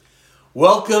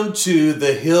Welcome to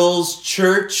the Hills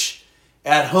Church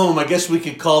at Home. I guess we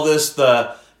could call this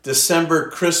the December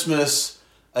Christmas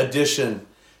edition.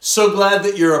 So glad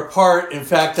that you're a part. In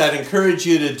fact, I'd encourage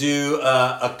you to do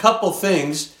a couple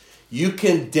things. You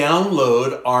can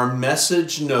download our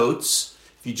message notes.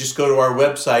 If you just go to our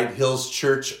website,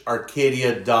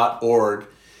 hillschurcharcadia.org.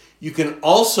 You can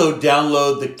also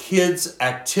download the kids'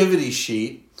 activity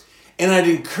sheet. And I'd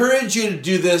encourage you to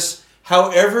do this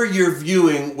however you're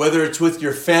viewing, whether it's with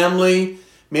your family,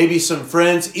 maybe some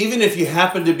friends, even if you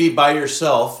happen to be by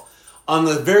yourself. On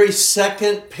the very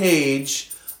second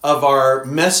page of our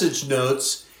message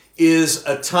notes is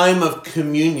a time of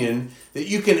communion that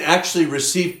you can actually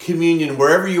receive communion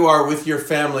wherever you are with your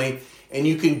family, and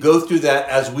you can go through that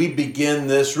as we begin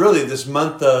this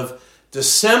month of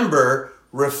December,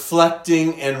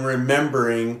 reflecting and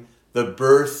remembering the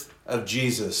birth of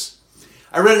Jesus.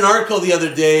 I read an article the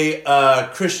other day,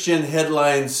 Christian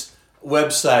Headlines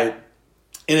website,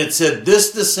 and it said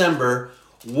this December,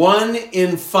 1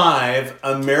 in 5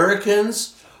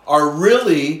 Americans are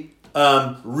really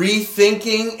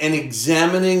rethinking and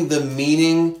examining the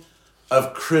meaning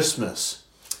of Christmas.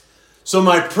 So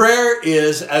my prayer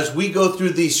is, as we go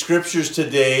through these scriptures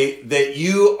today, that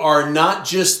you are not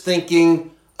just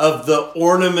thinking of the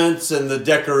ornaments and the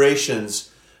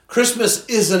decorations. Christmas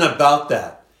isn't about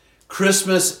that.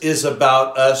 Christmas is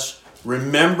about us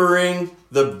remembering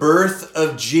the birth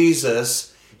of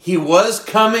Jesus. He was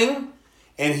coming,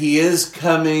 and he is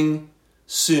coming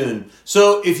soon.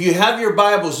 So if you have your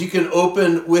Bibles, you can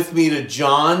open with me to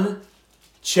John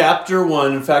chapter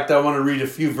 1. In fact, I want to read a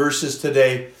few verses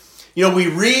today. You know, we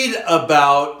read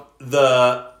about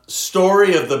the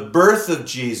story of the birth of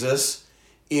Jesus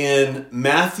in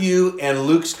Matthew and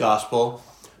Luke's gospel.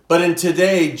 But in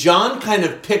today, John kind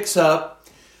of picks up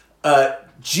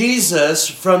Jesus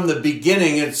from the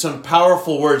beginning in some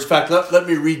powerful words. In fact, let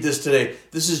me read this today.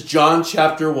 This is John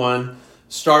chapter 1,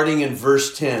 starting in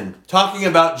verse 10, talking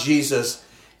about Jesus.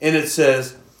 And it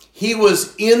says, "He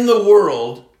was in the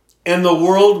world, and the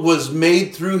world was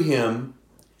made through him,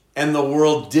 and the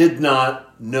world did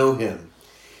not know him.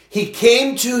 He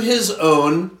came to his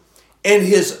own, and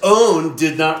his own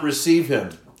did not receive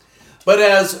him. But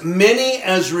as many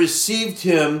as received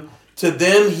him, to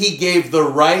them he gave the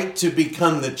right to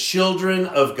become the children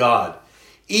of God,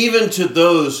 even to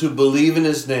those who believe in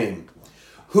his name,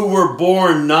 who were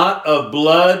born not of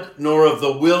blood, nor of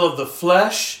the will of the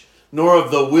flesh, nor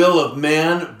of the will of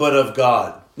man, but of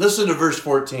God." Listen to verse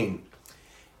 14.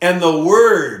 "And the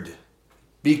Word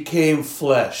became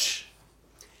flesh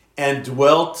and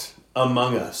dwelt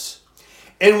among us.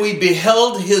 And we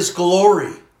beheld his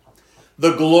glory,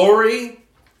 the glory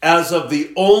as of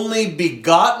the only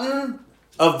begotten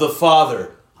of the Father,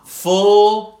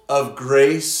 full of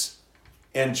grace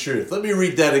and truth." Let me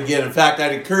read that again. In fact,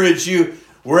 I'd encourage you,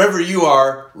 wherever you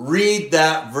are, read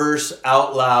that verse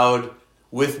out loud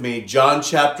with me. John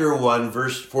chapter 1,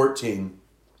 verse 14.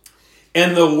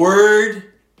 "And the Word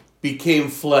became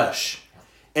flesh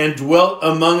and dwelt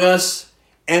among us,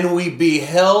 and we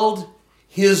beheld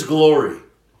his glory.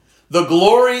 The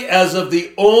glory as of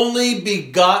the only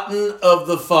begotten of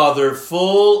the Father,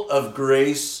 full of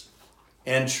grace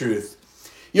and truth."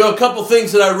 You know, a couple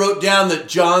things that I wrote down that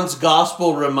John's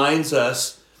gospel reminds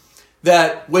us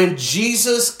that when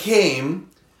Jesus came,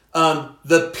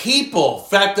 the people,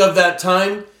 fact of that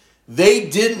time, they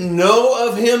didn't know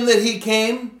of him that he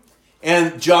came,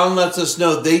 and John lets us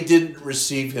know they didn't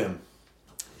receive him.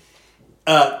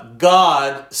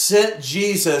 God sent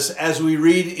Jesus, as we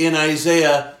read in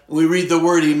Isaiah. We read the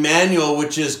word Emmanuel,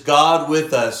 which is God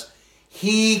with us.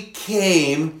 He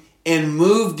came and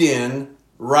moved in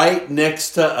right next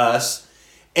to us.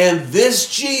 And this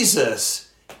Jesus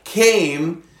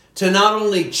came to not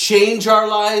only change our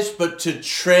lives, but to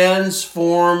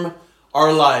transform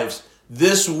our lives.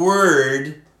 This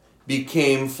Word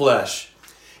became flesh.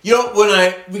 You know, when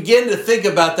I begin to think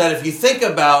about that, if you think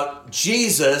about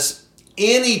Jesus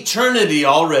in eternity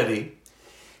already,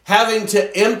 having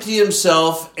to empty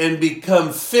himself and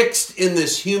become fixed in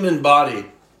this human body,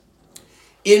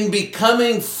 in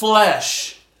becoming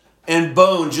flesh and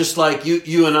bone, just like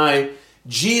you and I,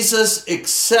 Jesus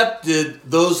accepted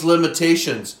those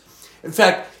limitations. In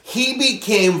fact, he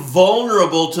became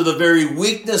vulnerable to the very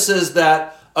weaknesses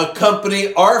that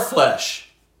accompany our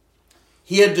flesh.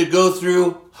 He had to go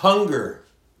through hunger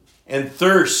and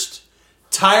thirst,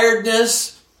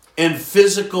 tiredness and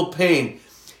physical pain.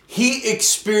 He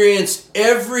experienced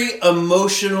every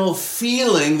emotional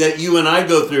feeling that you and I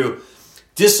go through.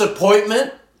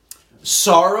 Disappointment,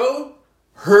 sorrow,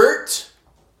 hurt,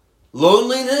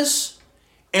 loneliness,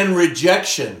 and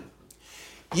rejection.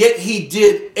 Yet he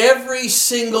did every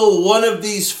single one of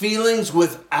these feelings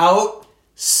without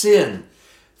sin. In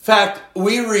fact,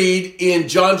 we read in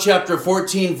John chapter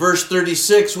 14, verse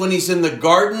 36, when he's in the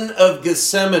Garden of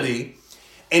Gethsemane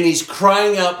and he's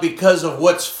crying out because of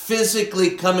what's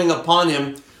physically coming upon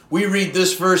him. We read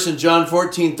this verse in John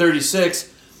 14,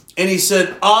 36, and he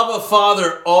said, Abba,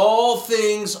 Father, all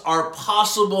things are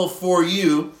possible for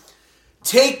you.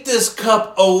 Take this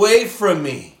cup away from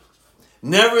me.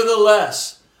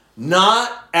 Nevertheless,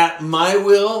 not at my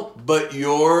will, but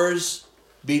yours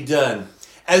be done.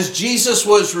 As Jesus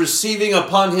was receiving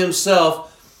upon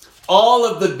himself all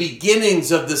of the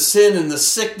beginnings of the sin and the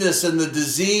sickness and the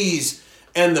disease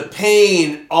and the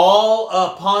pain all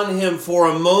upon him for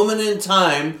a moment in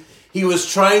time, he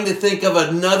was trying to think of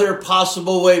another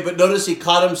possible way. But notice he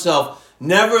caught himself.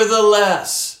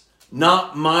 Nevertheless,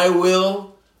 not my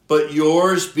will, but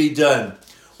yours be done.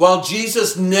 While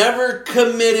Jesus never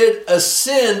committed a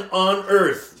sin on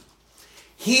earth,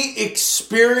 he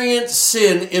experienced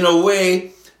sin in a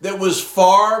way that was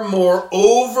far more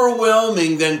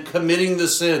overwhelming than committing the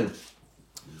sin.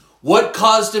 What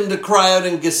caused him to cry out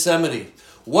in Gethsemane?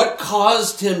 What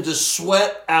caused him to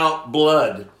sweat out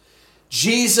blood?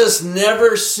 Jesus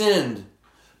never sinned,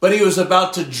 but he was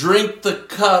about to drink the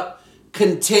cup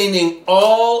containing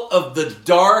all of the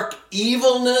dark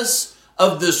evilness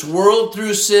of this world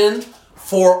through sin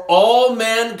for all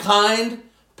mankind,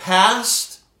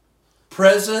 past,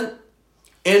 present,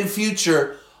 and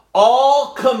future,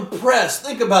 all compressed.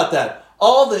 Think about that.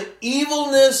 All the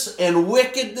evilness and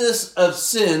wickedness of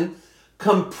sin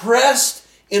compressed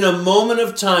in a moment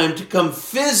of time to come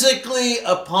physically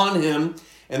upon him.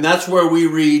 And that's where we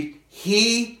read,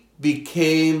 he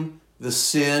became the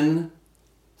sin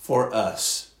for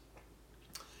us.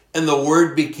 And the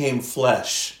Word became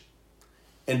flesh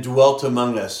and dwelt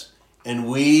among us, and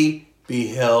we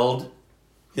beheld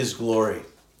his glory.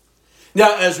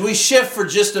 Now, as we shift for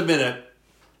just a minute,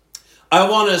 I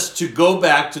want us to go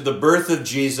back to the birth of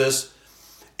Jesus,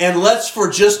 and let's for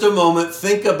just a moment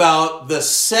think about the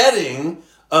setting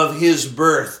of his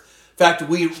birth. In fact,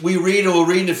 we'll read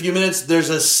in a few minutes, there's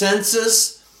a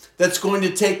census that's going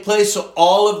to take place, so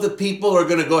all of the people are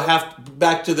going to go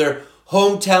back to their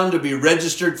hometown to be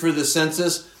registered for the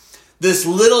census. This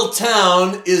little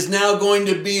town is now going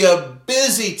to be a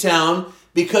busy town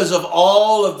because of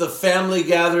all of the family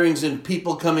gatherings and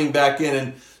people coming back in.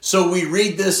 And so we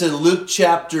read this in Luke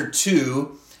chapter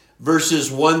 2,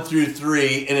 verses 1 through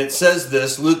 3, and it says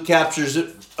this. Luke captures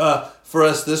it for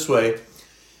us this way.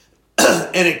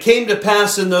 And it came to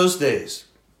pass in those days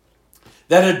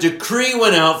that a decree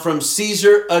went out from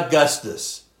Caesar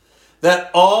Augustus that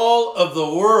all of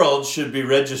the world should be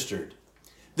registered.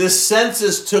 This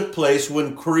census took place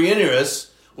when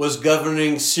Quirinius was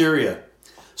governing Syria.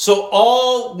 So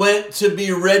all went to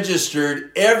be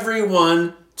registered,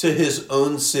 everyone to his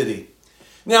own city.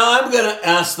 Now I'm going to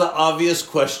ask the obvious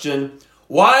question,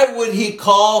 why would he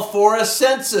call for a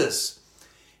census?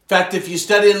 In fact, if you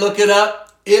study and look it up,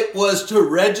 it was to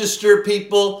register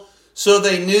people so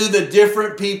they knew the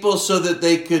different people so that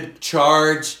they could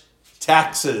charge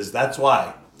taxes. That's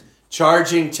why.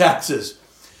 Charging taxes.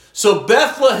 So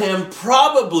Bethlehem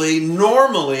probably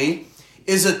normally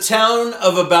is a town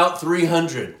of about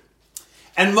 300.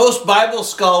 And most Bible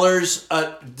scholars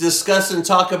discuss and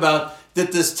talk about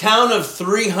that this town of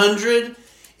 300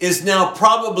 is now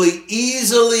probably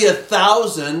easily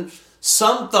 1,000.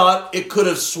 Some thought it could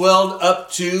have swelled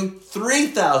up to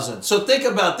 3,000. So think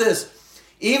about this.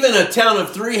 Even a town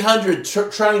of 300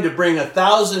 trying to bring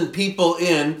 1,000 people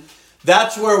in,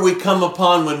 that's where we come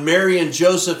upon when Mary and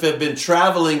Joseph have been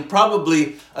traveling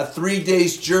probably a 3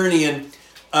 days journey. And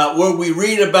where we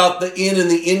read about the inn and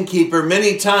the innkeeper,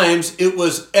 many times it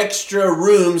was extra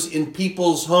rooms in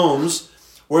people's homes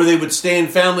where they would stay in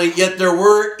family. Yet there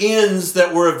were inns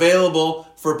that were available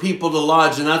for people to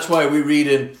lodge. And that's why we read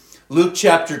in Luke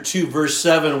chapter 2, verse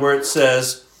 7, where it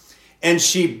says, and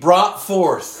she brought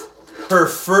forth her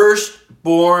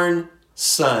firstborn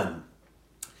son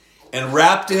and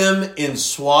wrapped him in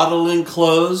swaddling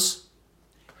clothes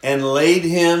and laid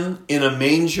him in a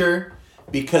manger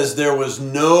because there was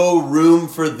no room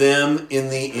for them in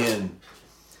the inn.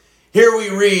 Here we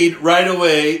read right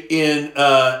away in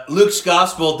Luke's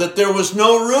gospel that there was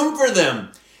no room for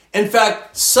them. In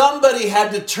fact, somebody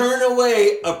had to turn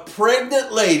away a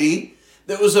pregnant lady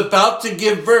that was about to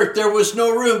give birth. There was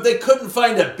no room. They couldn't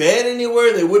find a bed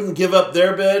anywhere. They wouldn't give up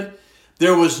their bed.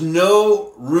 There was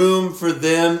no room for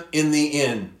them in the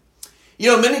inn. You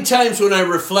know, many times when I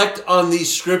reflect on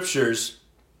these scriptures,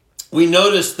 we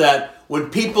notice that when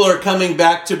people are coming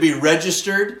back to be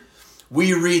registered,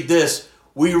 we read this.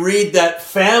 we read that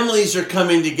families are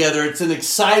coming together. It's an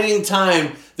exciting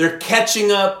time. They're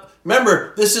catching up.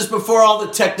 Remember, this is before all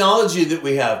the technology that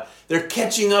we have. They're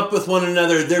catching up with one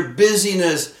another. Their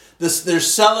busyness, they're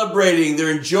celebrating,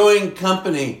 they're enjoying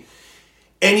company.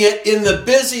 And yet in the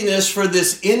busyness for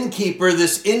this innkeeper,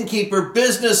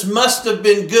 business must have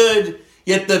been good,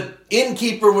 yet the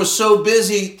innkeeper was so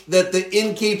busy that the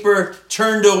innkeeper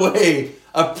turned away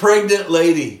a pregnant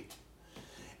lady.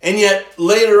 And yet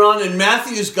later on in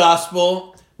Matthew's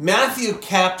gospel, Matthew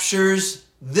captures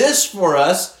this for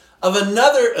us of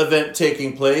another event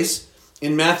taking place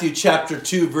in Matthew chapter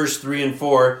 2, verse 3 and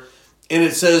 4. And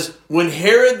it says, when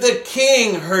Herod the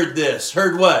king heard this,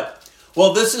 heard what?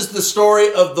 Well, this is the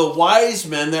story of the wise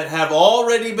men that have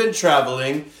already been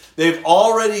traveling. They've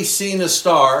already seen a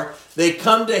star. They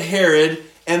come to Herod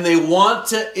and they want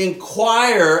to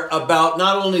inquire about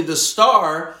not only the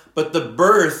star, but the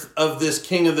birth of this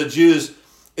king of the Jews.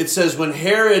 It says, when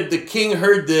Herod the king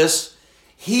heard this,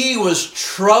 he was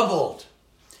troubled,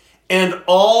 and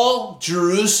all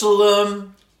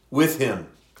Jerusalem with him.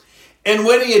 And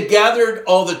when he had gathered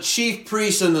all the chief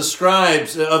priests and the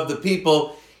scribes of the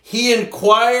people, he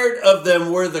inquired of them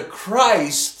where the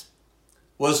Christ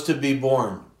was to be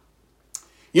born.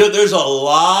 You know, there's a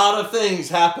lot of things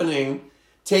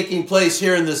taking place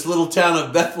here in this little town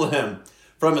of Bethlehem.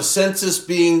 From a census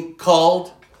being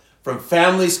called, from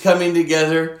families coming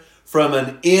together, from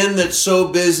an inn that's so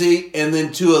busy, and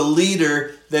then to a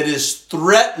leader that is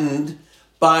threatened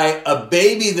by a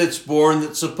baby that's born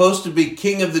that's supposed to be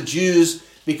king of the Jews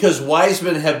because wise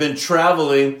men have been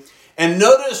traveling. And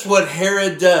notice what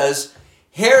Herod does.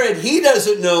 Herod, he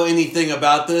doesn't know anything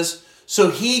about this,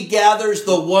 so he gathers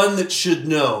the one that should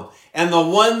know. And the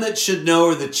one that should know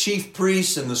are the chief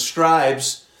priests and the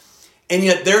scribes. And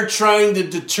yet they're trying to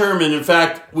determine, in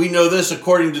fact, we know this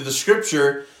according to the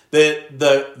scripture, that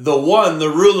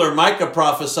the ruler Micah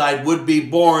prophesied would be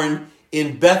born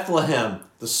in Bethlehem,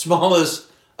 the smallest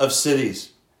of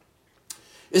cities.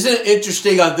 Isn't it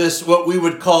interesting on this, what we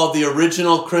would call the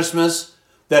original Christmas,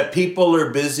 that people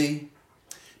are busy,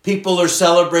 people are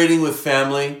celebrating with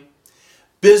family,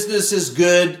 business is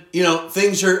good,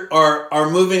 things are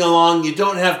moving along, you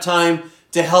don't have time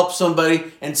to help somebody,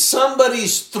 and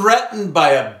somebody's threatened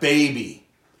by a baby.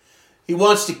 He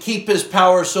wants to keep his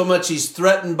power so much he's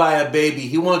threatened by a baby.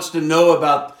 He wants to know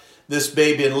about this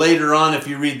baby, and later on, if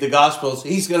you read the Gospels,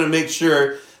 he's going to make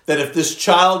sure that if this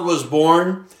child was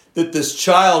born, that this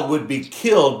child would be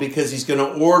killed, because he's going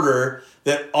to order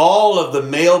that all of the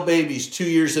male babies 2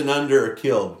 years and under are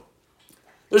killed.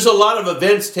 There's a lot of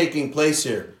events taking place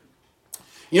here.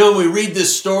 When we read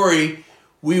this story,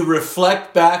 we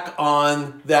reflect back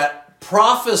on that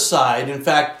prophesied, in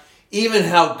fact, even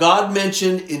how God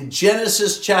mentioned in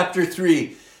Genesis chapter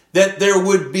 3, that there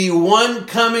would be one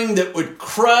coming that would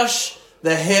crush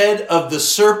the head of the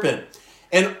serpent.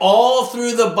 And all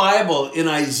through the Bible, in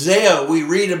Isaiah, we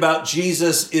read about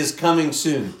Jesus is coming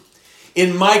soon.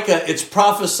 In Micah, it's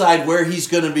prophesied where he's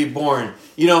going to be born.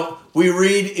 We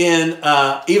read in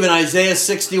even Isaiah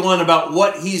 61 about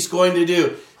what he's going to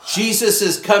do. Jesus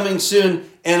is coming soon.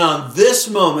 And on this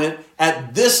moment,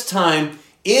 at this time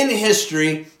in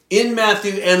history, in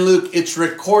Matthew and Luke, it's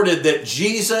recorded that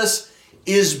Jesus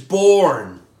is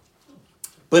born.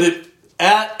 But it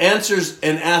answers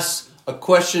and asks a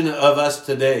question of us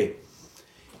today.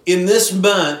 In this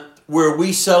month where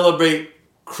we celebrate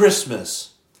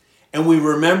Christmas, and we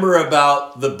remember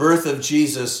about the birth of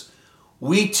Jesus,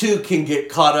 we too can get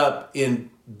caught up in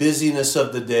busyness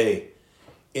of the day,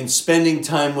 in spending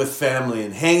time with family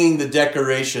and hanging the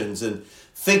decorations and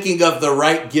thinking of the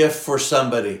right gift for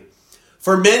somebody.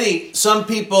 For many, some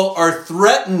people are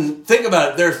threatened. Think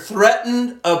about it. They're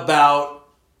threatened about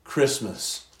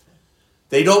Christmas.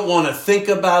 They don't want to think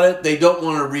about it. They don't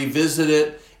want to revisit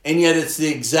it. And yet it's the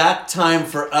exact time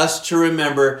for us to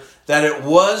remember that it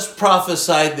was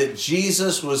prophesied that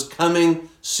Jesus was coming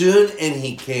soon, and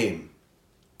he came.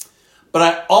 But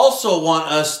I also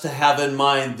want us to have in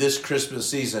mind this Christmas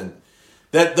season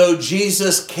that though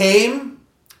Jesus came,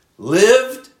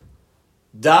 lived,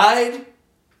 died,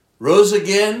 rose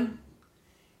again,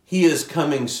 he is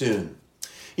coming soon.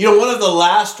 One of the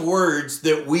last words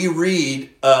that we read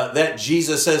that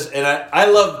Jesus says, and I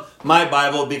love my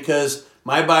Bible because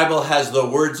my Bible has the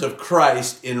words of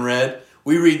Christ in red.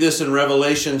 We read this in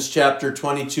Revelations chapter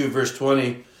 22, verse 20.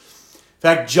 In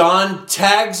fact, John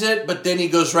tags it, but then he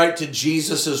goes right to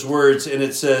Jesus' words, and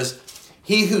it says,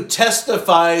 he who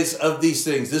testifies of these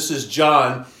things. This is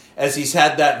John, as he's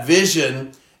had that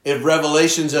vision of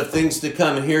revelations of things to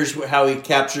come. And here's how he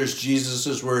captures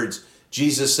Jesus' words.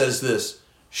 Jesus says this,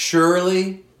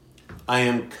 surely I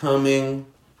am coming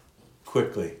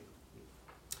quickly.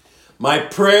 My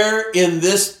prayer in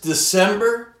this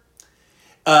December,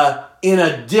 in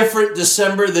a different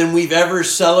December than we've ever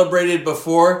celebrated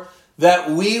before, that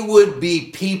we would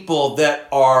be people that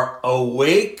are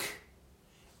awake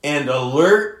and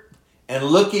alert and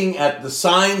looking at the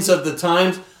signs of the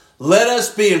times. Let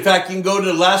us be, in fact, you can go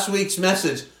to last week's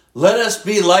message, let us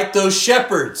be like those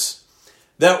shepherds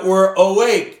that were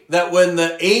awake, that when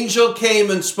the angel came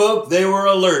and spoke, they were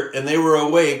alert and they were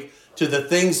awake to the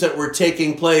things that were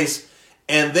taking place,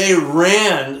 and they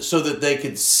ran so that they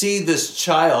could see this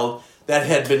child that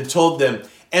had been told them.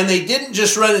 And they didn't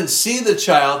just run and see the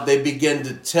child, they began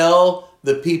to tell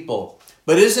the people.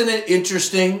 But isn't it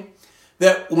interesting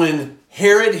that when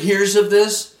Herod hears of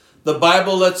this, the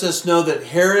Bible lets us know that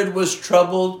Herod was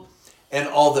troubled and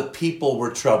all the people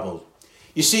were troubled.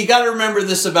 You see, you got to remember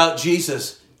this about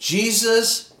Jesus.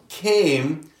 Jesus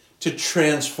came to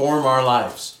transform our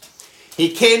lives.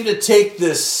 He came to take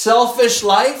this selfish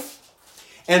life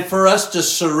and for us to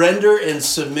surrender and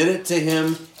submit it to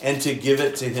Him and to give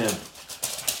it to Him.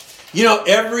 You know,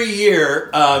 every year,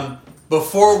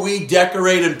 before we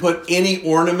decorate and put any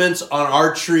ornaments on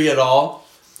our tree at all,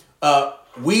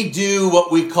 we do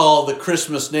what we call the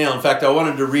Christmas nail. In fact, I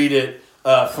wanted to read it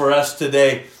for us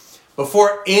today.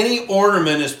 Before any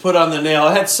ornament is put on the nail,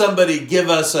 I had somebody give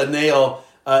us a nail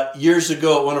years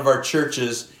ago at one of our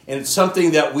churches, and it's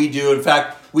something that we do. In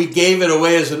fact, we gave it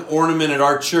away as an ornament at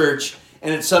our church,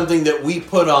 and it's something that we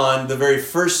put on the very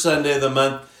first Sunday of the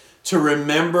month to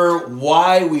remember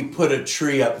why we put a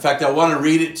tree up. In fact, I want to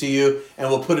read it to you, and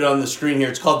we'll put it on the screen here.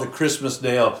 It's called the Christmas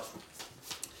nail.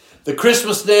 The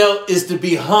Christmas nail is to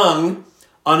be hung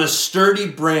on a sturdy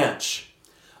branch,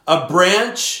 a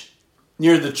branch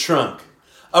near the trunk,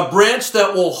 a branch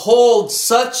that will hold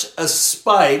such a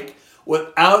spike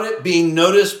without it being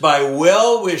noticed by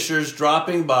well-wishers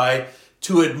dropping by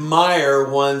to admire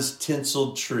one's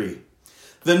tinseled tree.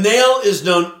 The nail is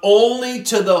known only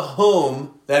to the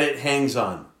home that it hangs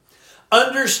on,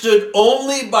 understood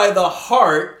only by the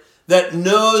heart that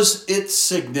knows its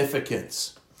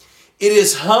significance. It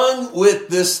is hung with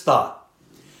this thought,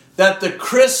 that the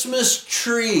Christmas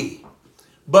tree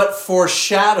but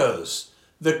foreshadows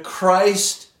the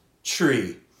Christ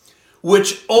tree,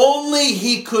 which only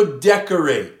He could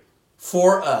decorate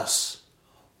for us,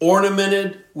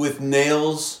 ornamented with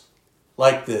nails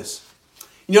like this.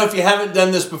 You know, if you haven't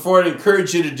done this before, I'd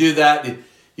encourage you to do that.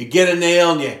 You get a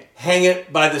nail and you hang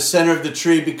it by the center of the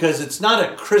tree, because it's not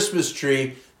a Christmas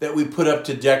tree that we put up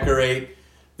to decorate,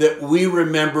 that we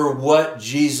remember what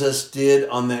Jesus did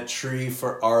on that tree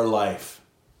for our life.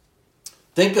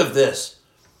 Think of this.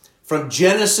 From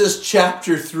Genesis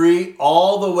chapter 3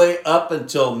 all the way up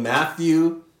until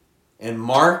Matthew and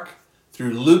Mark,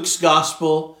 through Luke's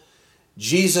gospel,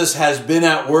 Jesus has been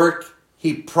at work.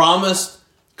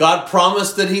 God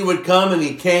promised that He would come, and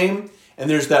He came. And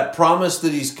there's that promise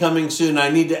that He's coming soon. I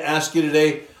need to ask you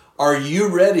today, are you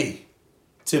ready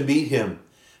to meet Him? In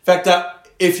fact,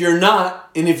 if you're not,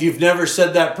 and if you've never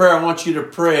said that prayer, I want you to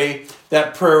pray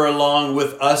that prayer along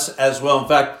with us as well. In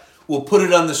fact, we'll put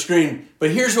it on the screen.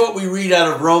 But here's what we read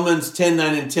out of Romans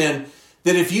 10:9 and 10,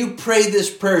 that if you pray this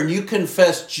prayer and you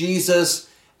confess Jesus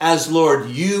as Lord,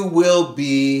 you will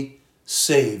be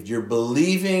saved. You're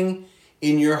believing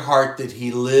in your heart that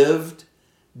He lived,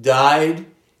 died,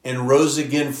 and rose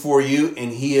again for you,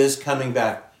 and He is coming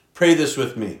back. Pray this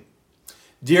with me.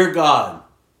 Dear God,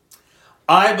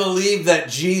 I believe that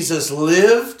Jesus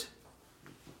lived,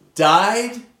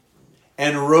 died,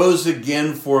 and rose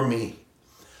again for me.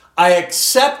 I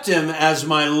accept Him as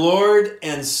my Lord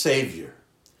and Savior.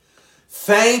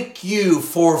 Thank You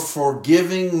for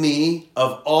forgiving me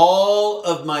of all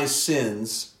of my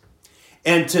sins.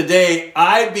 And today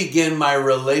I begin my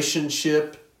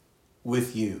relationship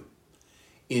with You.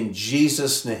 In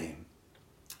Jesus' name,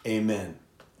 amen.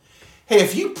 Hey,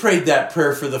 if you prayed that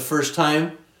prayer for the first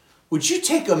time, would you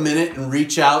take a minute and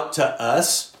reach out to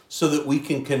us so that we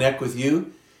can connect with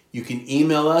you? You can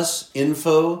email us,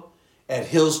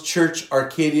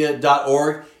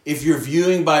 info@hillschurcharcadia.org. If you're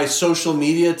viewing by social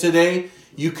media today,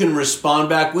 you can respond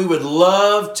back. We would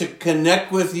love to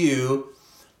connect with you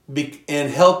and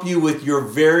help you with your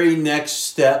very next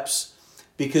steps,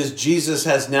 because Jesus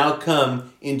has now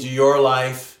come into your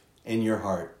life and your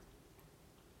heart.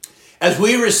 As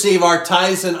we receive our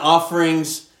tithes and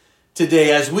offerings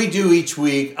today, as we do each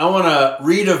week, I want to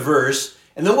read a verse,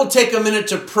 and then we'll take a minute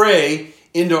to pray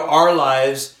into our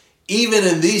lives, even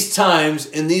in these times,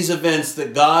 in these events,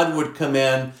 that God would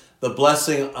command the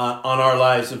blessing on our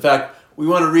lives. In fact, we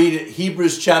want to read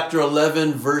Hebrews chapter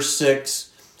 11, verse 6,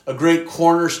 a great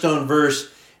cornerstone verse,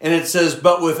 and it says,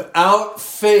 "But without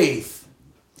faith,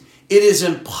 it is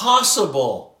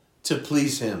impossible to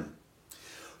please him.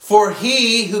 For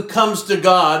he who comes to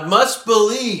God must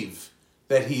believe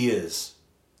that he is,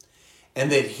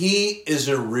 and that he is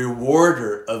a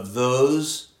rewarder of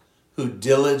those who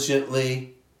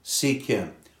diligently seek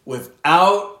him.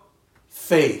 Without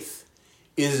faith,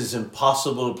 it is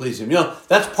impossible to please him.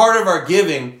 That's part of our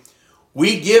giving.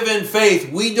 We give in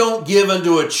faith. We don't give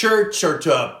unto a church or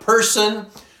to a person.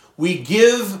 We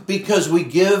give because we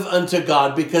give unto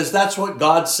God, because that's what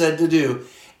God said to do.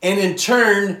 And in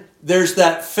turn, there's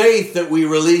that faith that we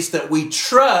release, that we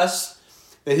trust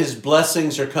that his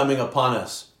blessings are coming upon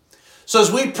us. So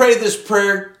as we pray this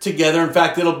prayer together, in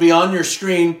fact, it'll be on your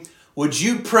screen. Would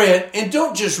you pray it? And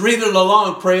don't just read it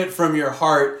along, pray it from your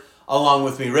heart along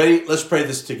with me. Ready? Let's pray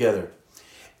this together.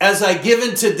 As I give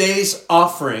in today's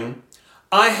offering,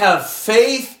 I have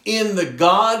faith in the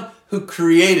God who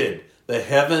created the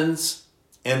heavens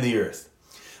and the earth.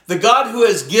 The God who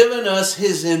has given us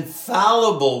his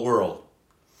infallible world.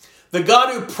 The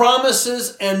God who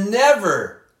promises and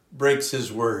never breaks his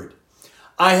word.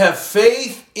 I have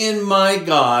faith in my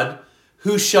God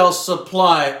who shall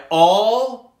supply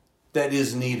all that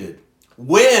is needed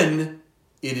when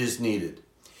it is needed.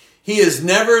 He is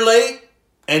never late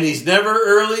and he's never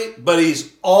early, but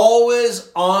he's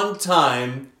always on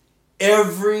time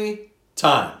every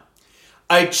time.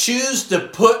 I choose to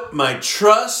put my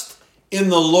trust in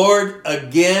the Lord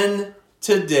again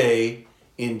today.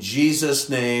 In Jesus'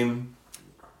 name,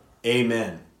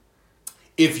 amen.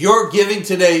 If you're giving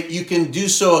today, you can do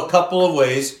so a couple of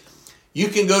ways. You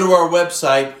can go to our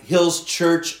website,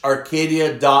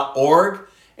 hillschurcharcadia.org,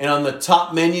 and on the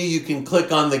top menu, you can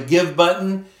click on the Give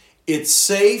button. It's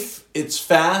safe, it's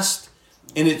fast,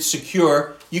 and it's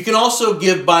secure. You can also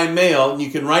give by mail, and you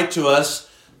can write to us,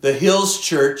 the Hills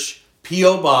Church,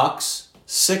 P.O. Box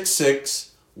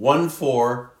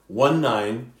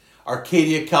 661419,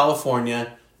 Arcadia,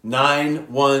 California,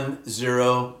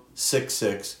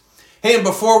 91066. Hey, and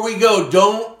before we go,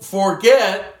 don't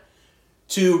forget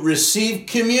to receive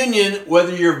communion,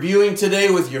 whether you're viewing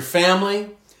today with your family,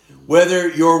 whether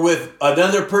you're with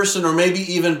another person, or maybe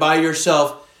even by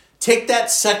yourself. Take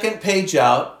that second page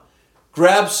out,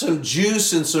 grab some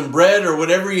juice and some bread or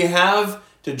whatever you have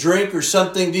to drink or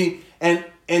something to eat, and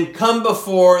come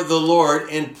before the Lord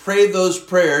and pray those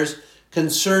prayers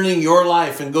concerning your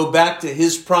life and go back to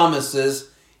his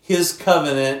promises, his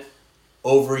covenant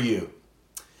over you.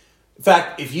 In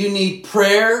fact, if you need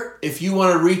prayer, if you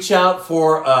want to reach out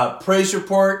for a praise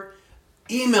report,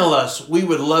 email us. We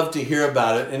would love to hear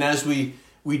about it. And as we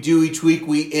do each week,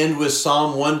 we end with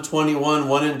Psalm 121,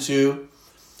 1 and 2.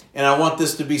 And I want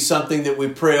this to be something that we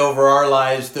pray over our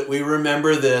lives, that we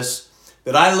remember this,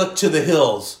 that I look to the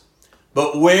hills.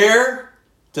 But where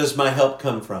does my help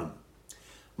come from?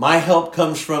 My help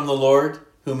comes from the Lord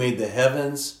who made the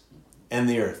heavens and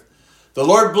the earth. The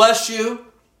Lord bless you.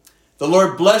 The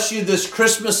Lord bless you this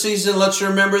Christmas season. Let's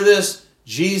remember this.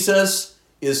 Jesus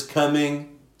is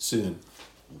coming soon.